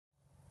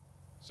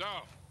So,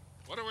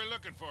 what are we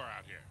looking for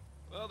out here?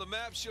 Well, the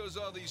map shows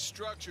all these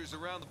structures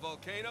around the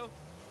volcano.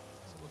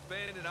 Some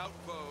abandoned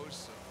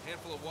outposts, a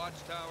handful of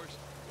watchtowers.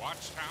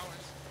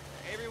 Watchtowers?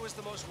 Avery was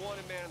the most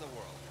wanted man in the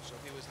world, so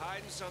if he was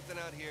hiding something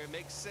out here, it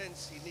makes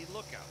sense he'd need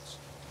lookouts.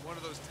 One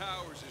of those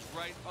towers is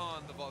right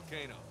on the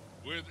volcano.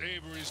 With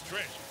Avery's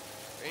treasure.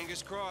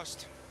 Fingers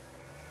crossed.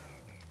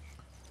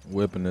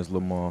 Whipping this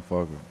little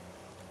motherfucker.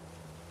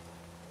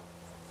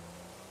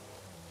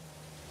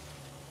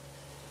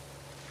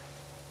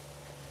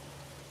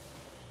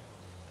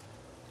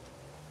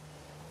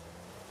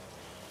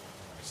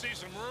 I see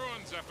some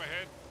ruins up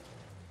ahead.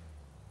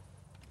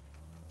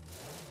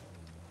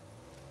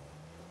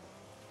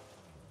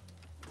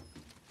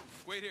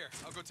 Wait here,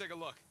 I'll go take a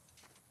look.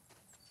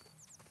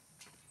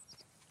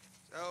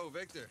 Oh,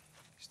 Victor,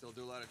 you still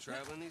do a lot of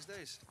traveling these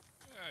days?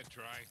 Yeah, I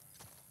try.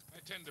 I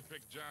tend to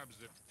pick jobs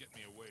that get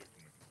me away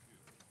from the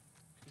computer.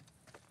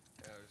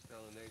 Yeah, I was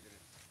telling Nathan,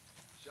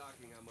 it's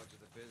shocking how much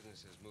of the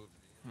business has moved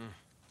to the...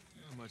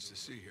 Not much to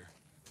see here.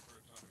 I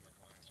prefer talking to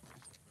clients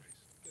face to face.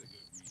 Get a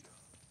good read on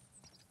them.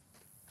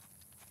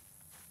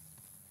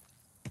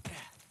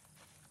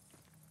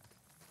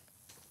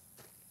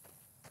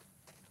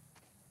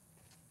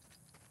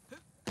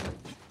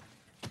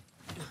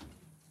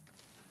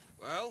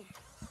 Well?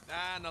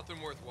 Nah,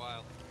 nothing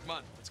worthwhile. Come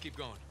on, let's keep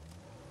going.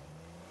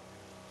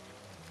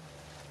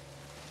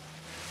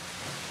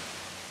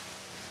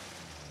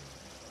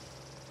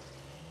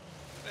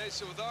 Hey,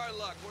 so with our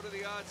luck, what are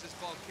the odds this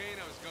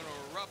volcano is gonna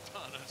erupt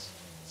on us?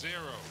 0.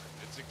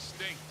 It's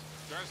extinct.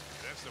 Trust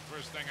me, that's the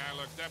first thing I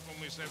looked up when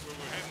we said we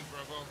were heading for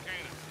a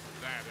volcano.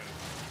 That and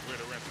where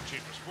to rent the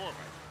cheapest 4x.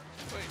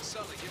 Wait,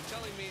 Sully, you're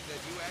telling me that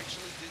you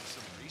actually did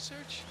some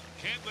research?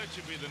 Can't let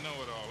you be the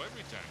know-it-all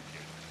every time,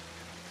 kid.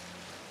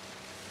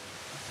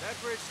 That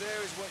bridge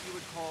there is what you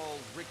would call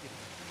rickety.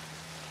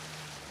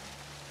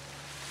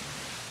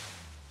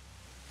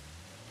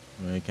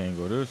 Man, you can't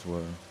go this way.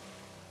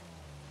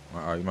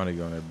 Alright, you might have to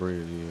go on that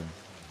bridge, yeah.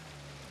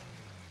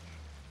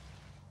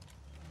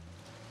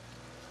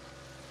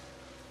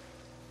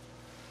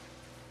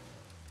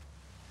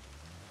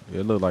 Yeah,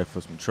 it looked like for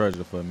some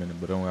treasure for a minute,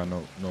 but don't got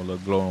no little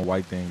glowing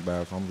white thing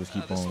back, so I'm just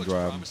keep on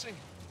driving. Promising.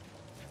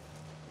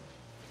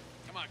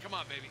 Come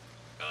on, baby.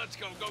 Let's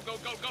go, go, go,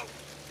 go, go!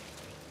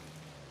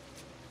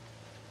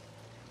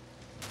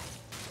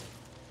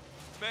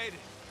 Made it.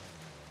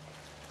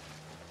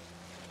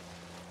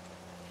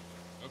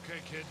 Okay,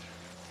 kid.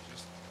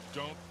 Just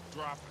don't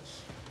drop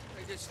us.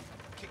 Hey, just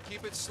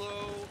keep it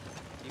slow,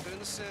 keep it in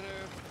the center.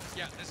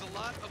 Yeah, there's a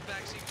lot of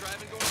backseat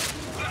driving going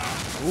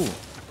on. Ooh.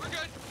 We're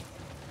good.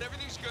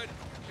 Everything's good.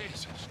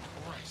 Jesus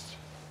Christ.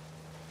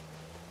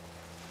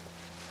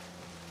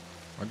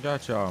 I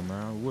got y'all,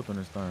 man. Whipping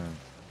this thing.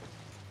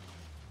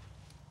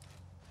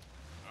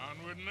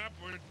 Onward and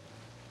upward.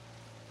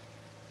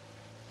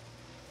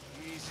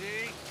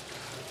 Easy.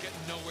 We're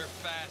getting nowhere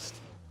fast.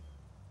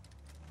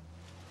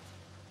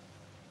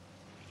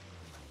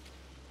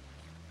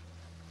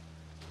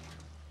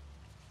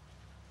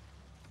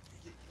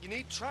 You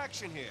need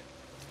traction here.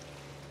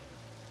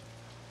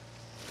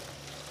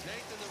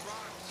 Nathan, the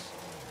rocks.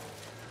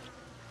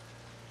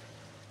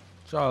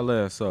 Y'all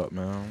ass up,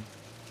 man.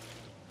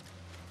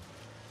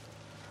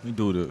 We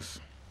do this.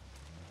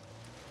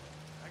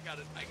 I got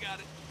it. I got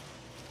it.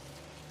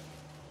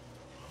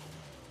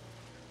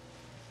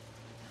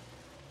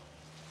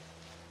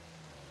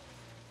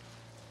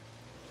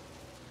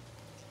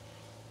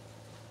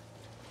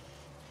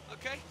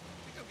 Okay, I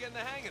think I'm getting the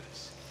hang of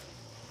this.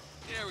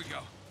 There we go.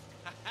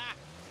 Ha-ha!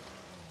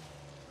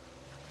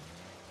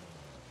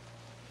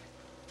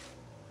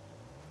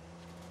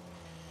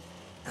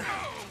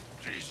 Oh,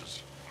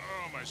 Jesus.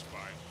 Oh, my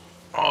spine.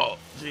 Oh,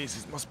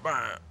 Jesus, my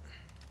spine.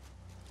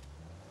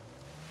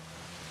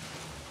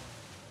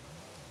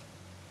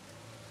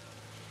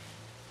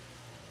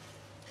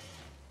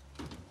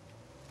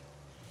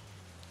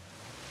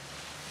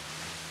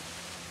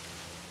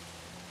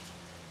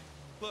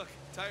 Look,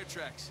 tire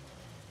tracks.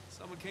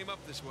 Someone came up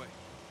this way.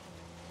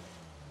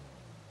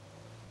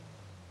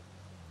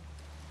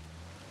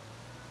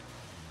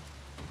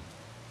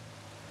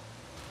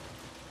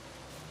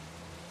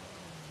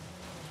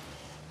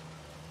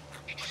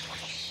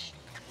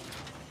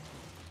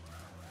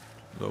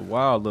 The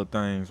wild little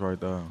things right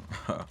there.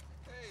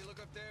 Hey, look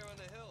up there on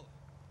the hill.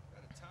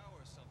 Got a tower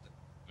or something.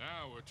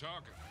 Now we're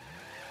talking.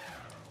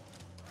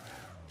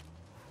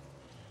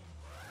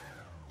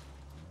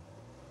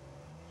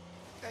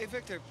 Hey,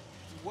 Victor,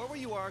 what were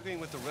you arguing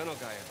with the rental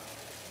guy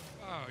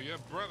about? Oh, your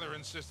brother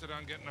insisted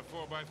on getting a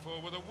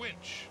 4x4 with a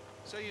winch.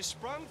 So you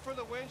sprung for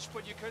the winch,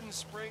 but you couldn't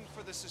spring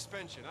for the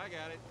suspension. I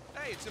got it.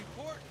 Hey, it's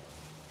important.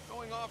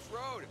 Going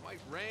off-road, it might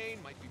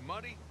rain, might be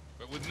muddy.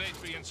 But with Nate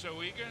being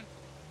so eager,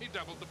 he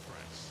doubled the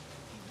price.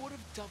 He would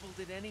have doubled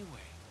it anyway.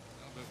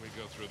 I'll bet we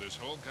go through this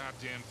whole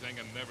goddamn thing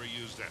and never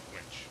use that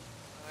winch.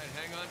 All right,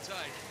 hang on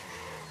tight.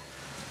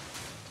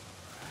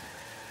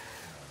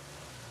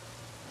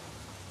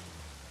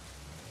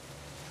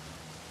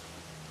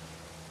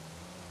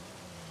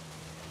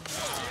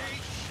 Oh,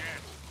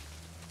 shit.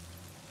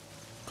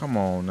 Come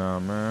on now,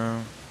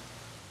 man.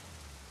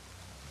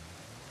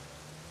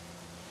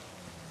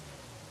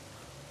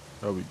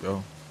 There we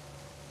go.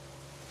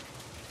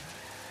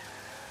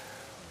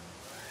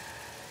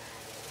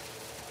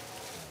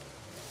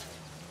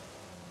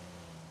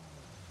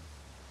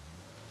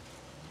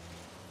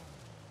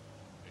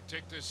 Hey,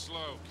 take this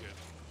slow, kid.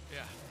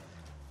 Yeah.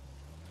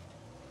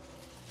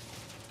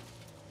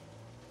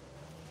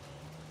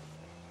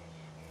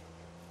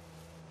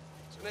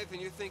 So, Nathan,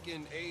 you're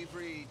thinking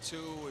Avery, too,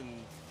 and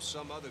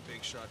some other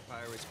big shot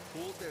pirates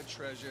pooled their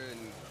treasure and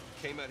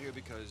came out here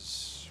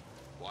because...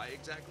 why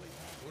exactly?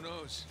 Who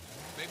knows?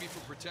 Maybe for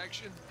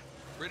protection?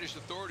 British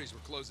authorities were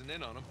closing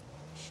in on them.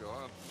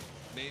 Sure.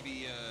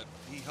 Maybe,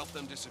 he helped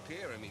them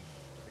disappear. I mean,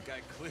 the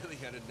guy clearly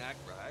had a knack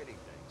for hiding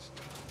things.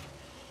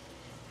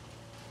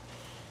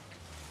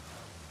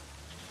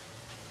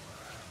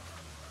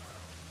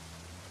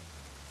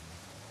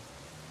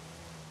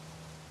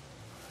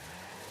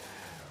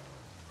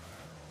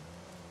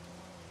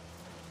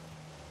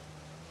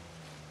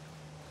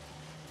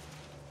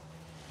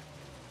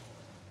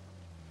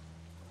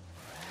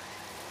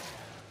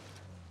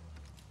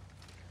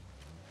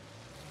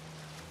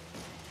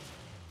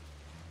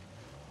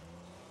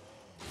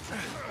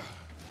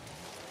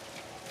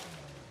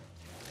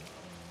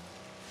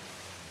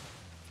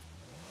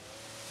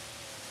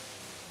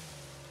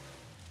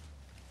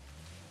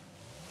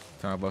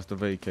 Time for us to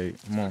vacate.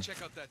 Come on.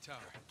 Check out that tower.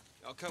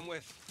 I'll come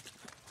with.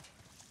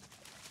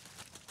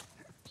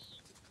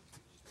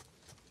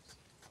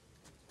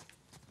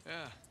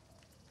 Yeah.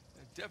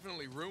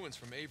 Definitely ruins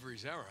from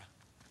Avery's era.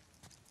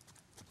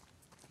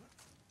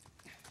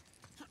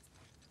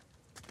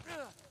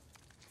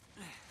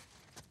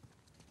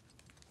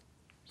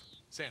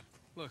 Sam,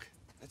 look.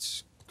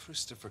 That's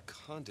Christopher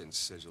Condon's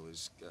sigil.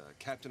 Is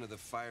captain of the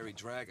Fiery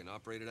Dragon,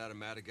 operated out of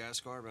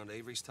Madagascar around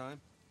Avery's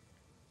time.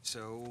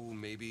 So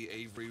maybe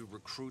Avery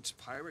recruits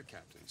pirate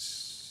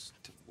captains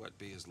to, what,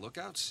 be his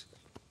lookouts?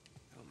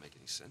 That don't make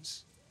any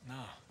sense.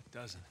 No, it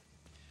doesn't.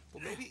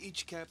 Well, maybe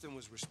each captain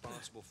was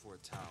responsible for a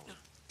tower,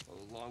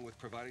 along with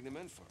providing the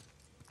men for it.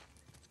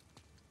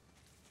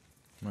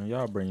 Man,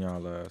 y'all bring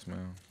y'all ass,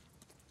 man.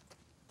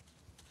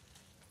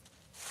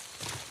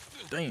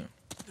 Damn.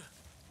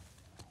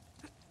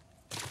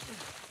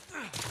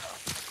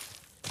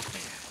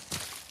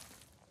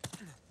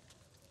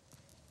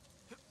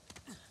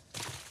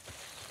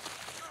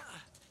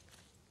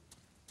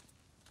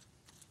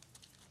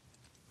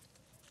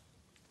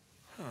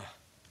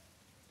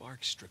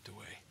 Bark stripped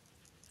away.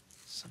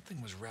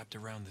 Something was wrapped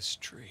around this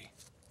tree.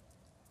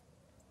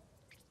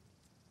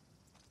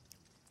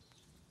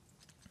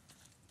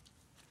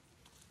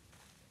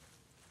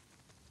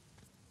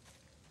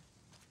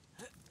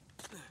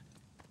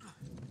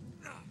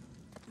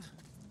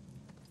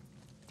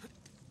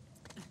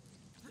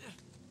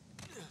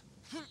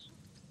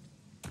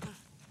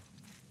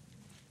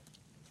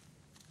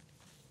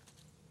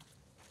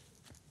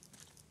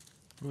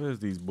 Where's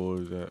these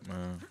boys at,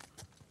 man?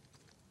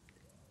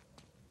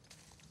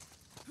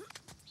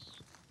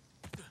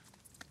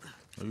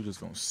 Are you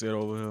just gonna sit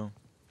over here?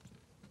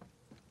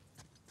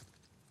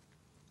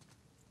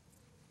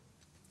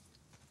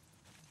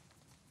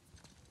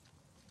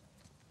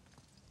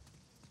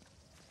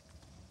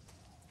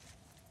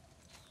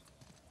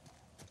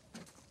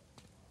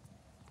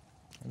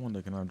 I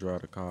wonder, can I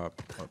drive the car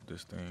up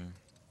this thing?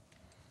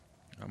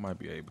 I might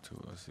be able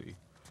to. Let's see.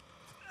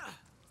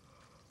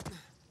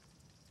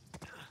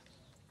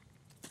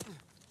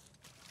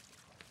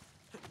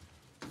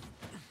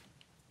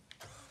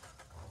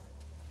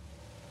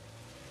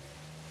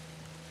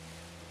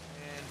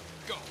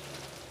 Go.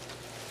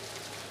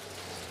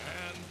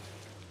 And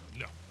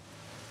no.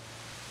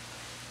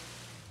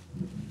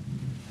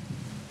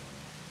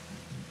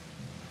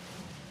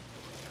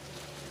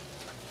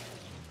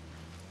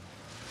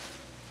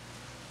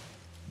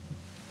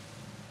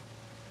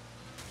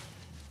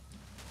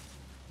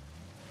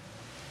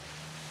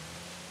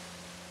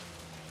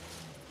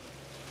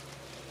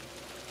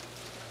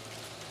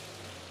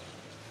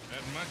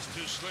 That mud's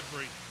too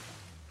slippery.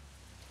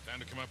 Time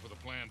to come up with a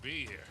plan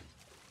B here.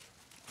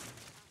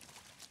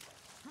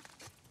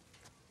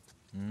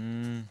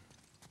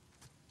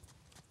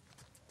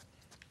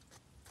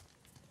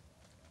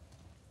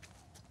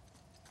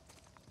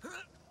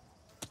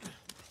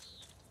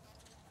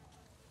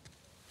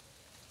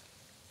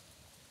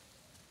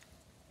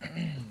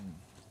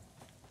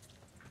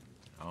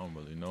 I don't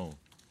really know.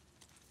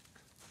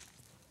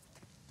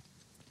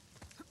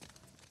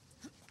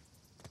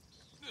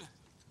 I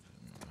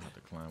have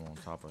to climb on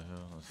top of here.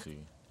 Let's see.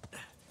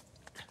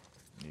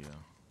 Yeah,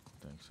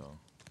 I think so.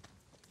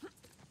 Yeah,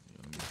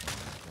 let me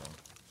climb up,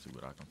 see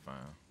what I can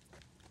find.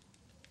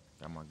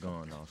 Got my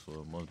gun now, so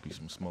it must be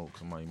some smoke.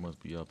 Somebody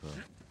must be up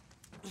here.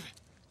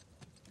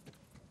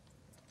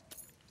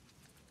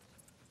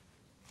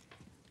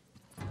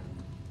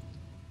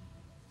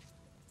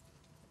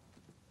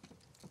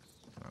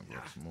 I'll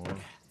grab some more.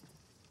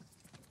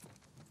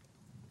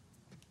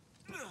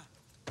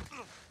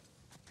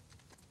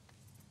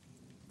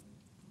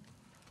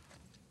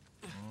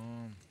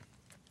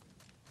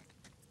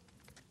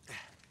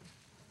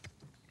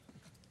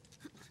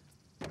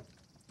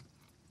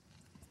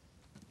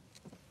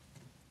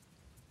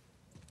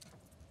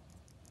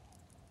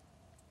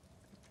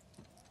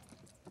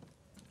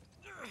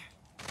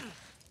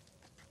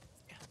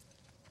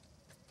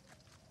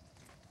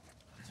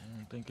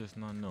 think it's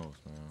nothing else,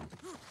 man.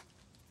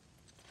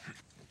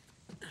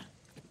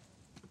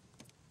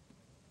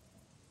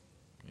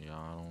 Yeah,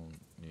 I don't.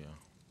 Yeah,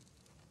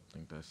 I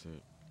think that's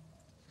it.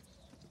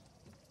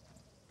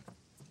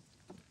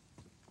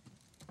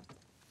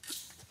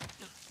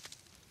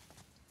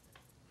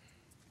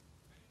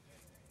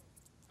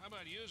 How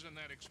about using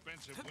that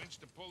expensive winch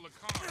to pull the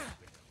car up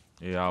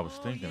there? Yeah, I was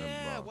thinking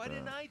about why that.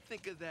 didn't I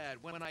think of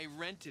that when I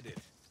rented it?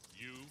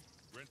 You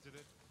rented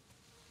it?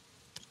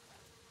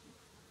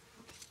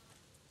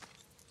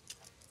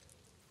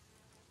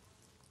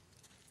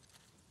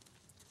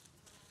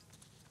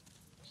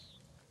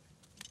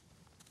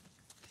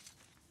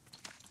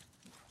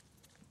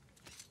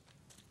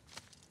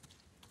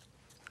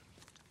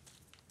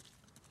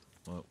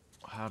 Well,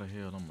 how the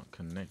hell I'm gonna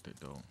connect it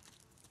though?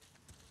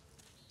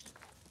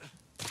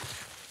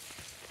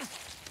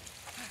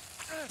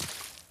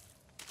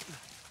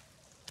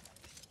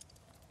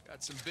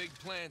 Got some big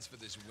plans for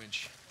this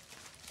winch.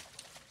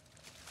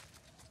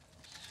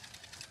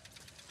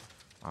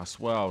 I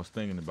swear I was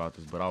thinking about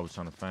this, but I was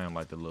trying to find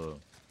like the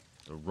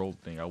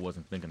rope thing. I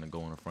wasn't thinking to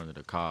go in the front of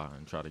the car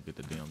and try to get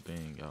the damn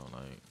thing out.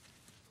 Like,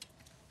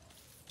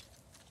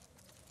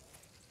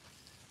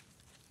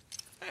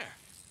 There,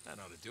 that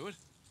ought to do it.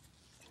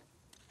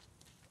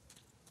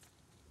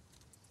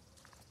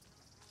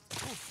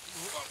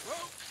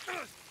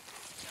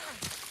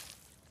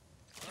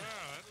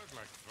 That looked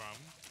like fun.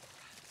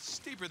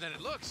 Steeper than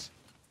it looks.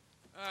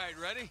 All right,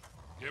 ready?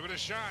 Give it a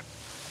shot.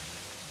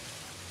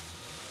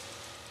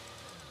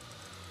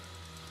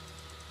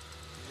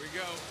 Here we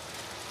go.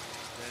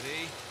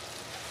 Steady.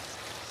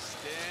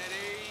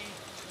 Steady.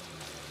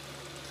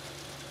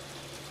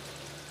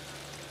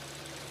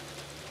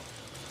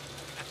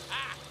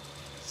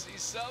 See,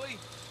 Sully?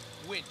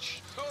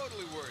 Winch.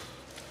 Totally worth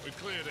it. We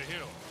cleared a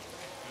hill.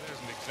 It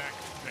hasn't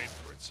exactly paid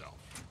for itself.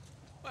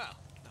 Well,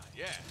 not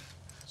yet.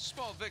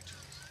 Small victory.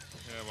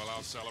 Yeah, well,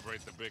 I'll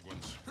celebrate the big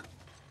ones.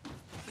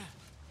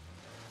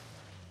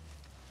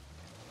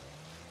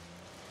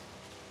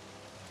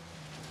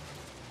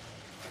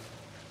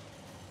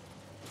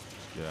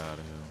 get out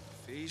of here.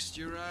 Feast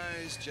your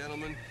eyes,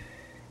 gentlemen.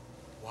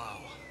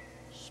 Wow.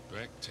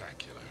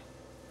 Spectacular.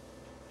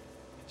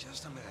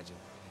 Just imagine,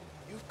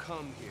 you've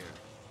come here,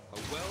 a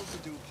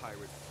well-to-do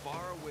pirate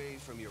far away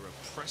from your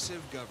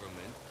oppressive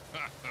government.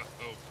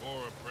 Oh,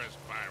 poor oppressed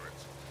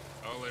pirates.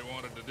 All they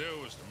wanted to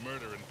do was to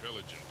murder and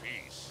pillage in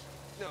peace.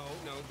 No,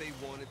 they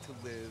wanted to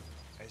live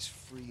as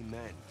free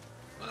men.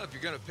 Well, if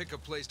you're gonna pick a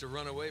place to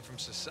run away from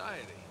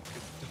society, you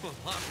could do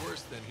a lot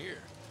worse than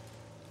here.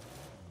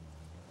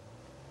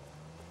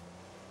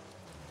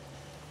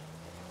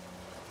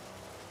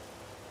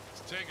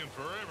 It's taken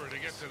forever to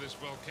get to this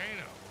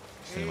volcano.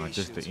 Seemed like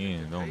just the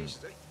Patience, end, don't it?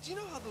 patience. Do you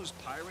know how those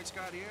pirates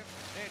got here?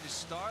 They had to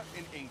start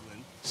in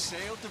England,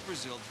 sail to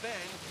Brazil, then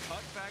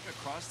cut back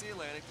across the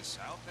Atlantic to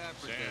South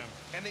Africa. Sam.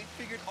 And they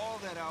figured all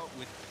that out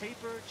with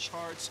paper,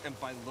 charts, and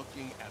by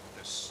looking at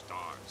the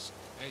stars.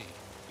 Hey,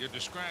 you're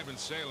describing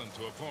sailing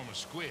to a former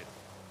squid.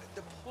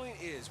 The point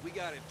is, we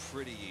got it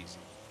pretty easy.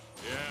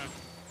 Yeah.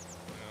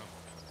 Well,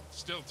 it's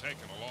still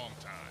taking a long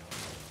time.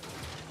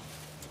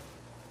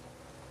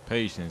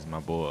 Patience, my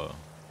boy.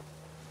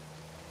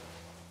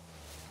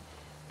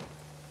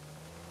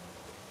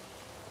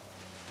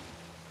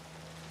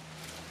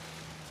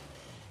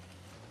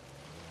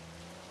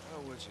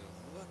 Oh, would you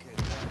look at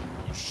that?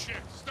 Oh, shit!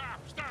 Stop!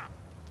 Stop!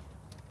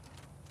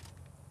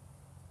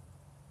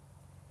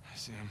 I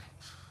see him.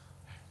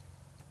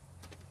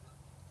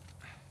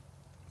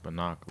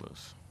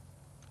 Binoculars.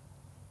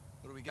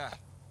 What do we got?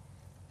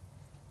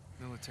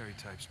 Military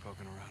types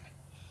poking around.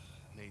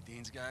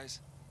 Nadine's guys?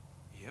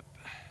 Yep.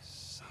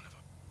 Son of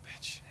a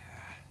bitch.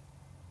 Yeah.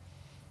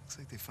 Looks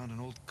like they found an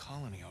old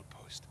colony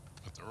outpost.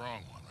 But the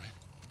wrong one, right?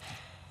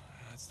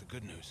 That's the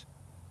good news.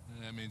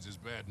 That means it's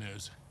bad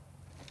news.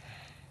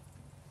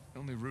 The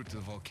only route to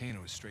the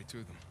volcano is straight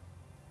through them.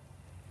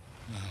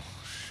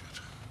 Oh, shit.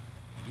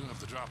 You do have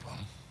to drop on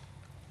them.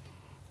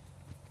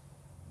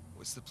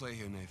 What's the play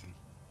here, Nathan?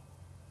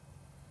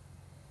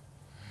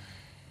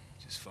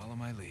 Just follow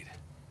my lead.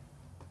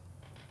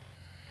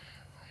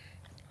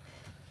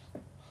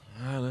 All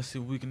right, let's see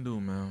what we can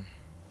do, man.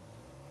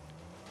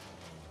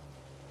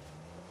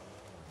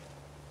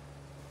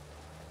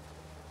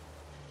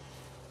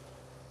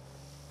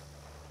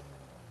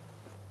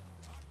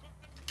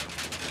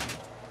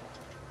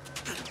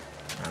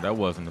 Nah, that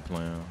wasn't the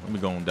plan. Let me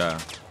go and die.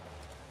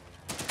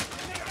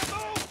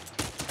 Oh,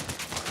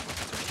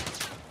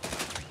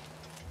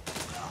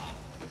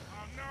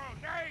 no,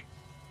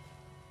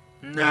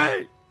 Nate!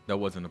 Nate! That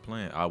wasn't the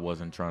plan. I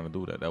wasn't trying to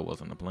do that. That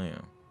wasn't the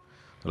plan.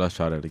 So let's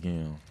try that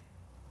again.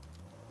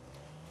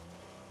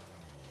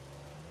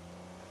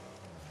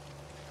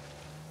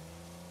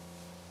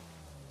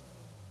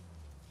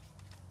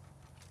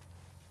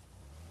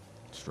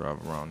 Let's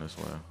drive around this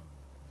way.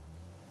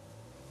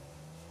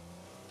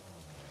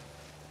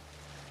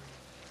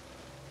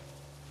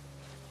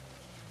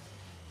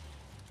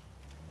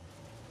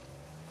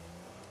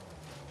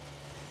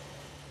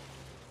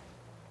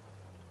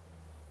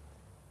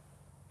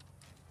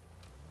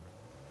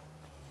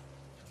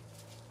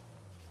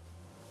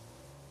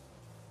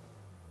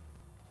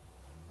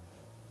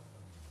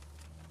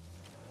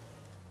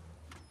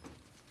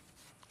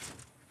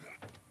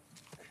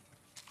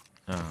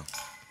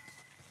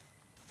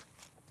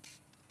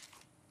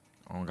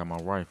 I don't got my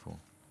rifle.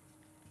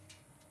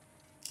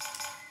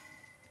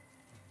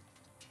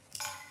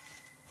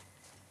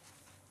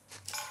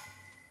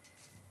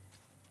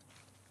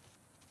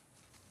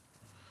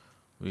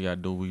 We gotta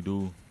do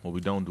what we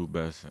don't do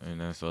best,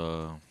 and that's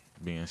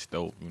being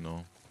stealth, you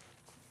know.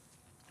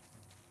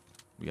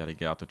 We gotta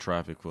get out the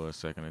traffic for a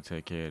second and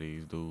take care of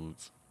these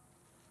dudes.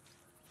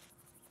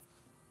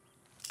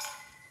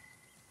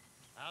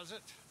 How's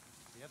it?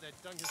 You have that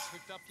dungus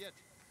hooked up yet?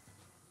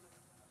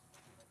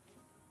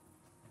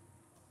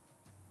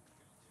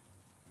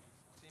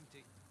 It's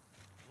empty.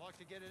 I'd like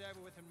to get it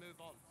over with and move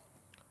on.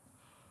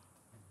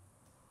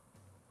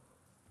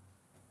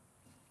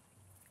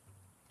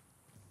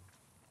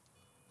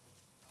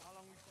 How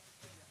long we got?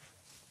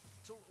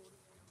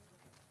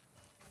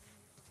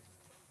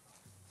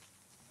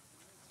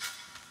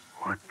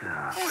 What the?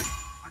 Oi!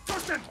 I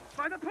got them!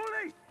 By the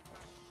pulley!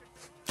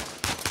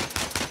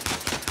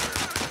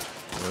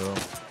 Well,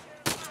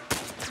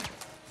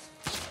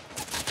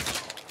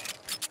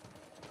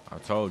 I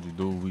told you,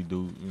 dude, we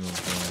do, you know what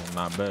I'm saying,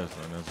 not best,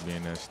 and that's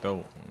being that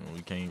stealth. You know,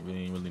 we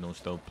ain't really no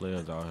stealth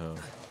players out here.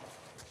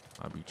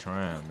 I be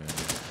trying, man.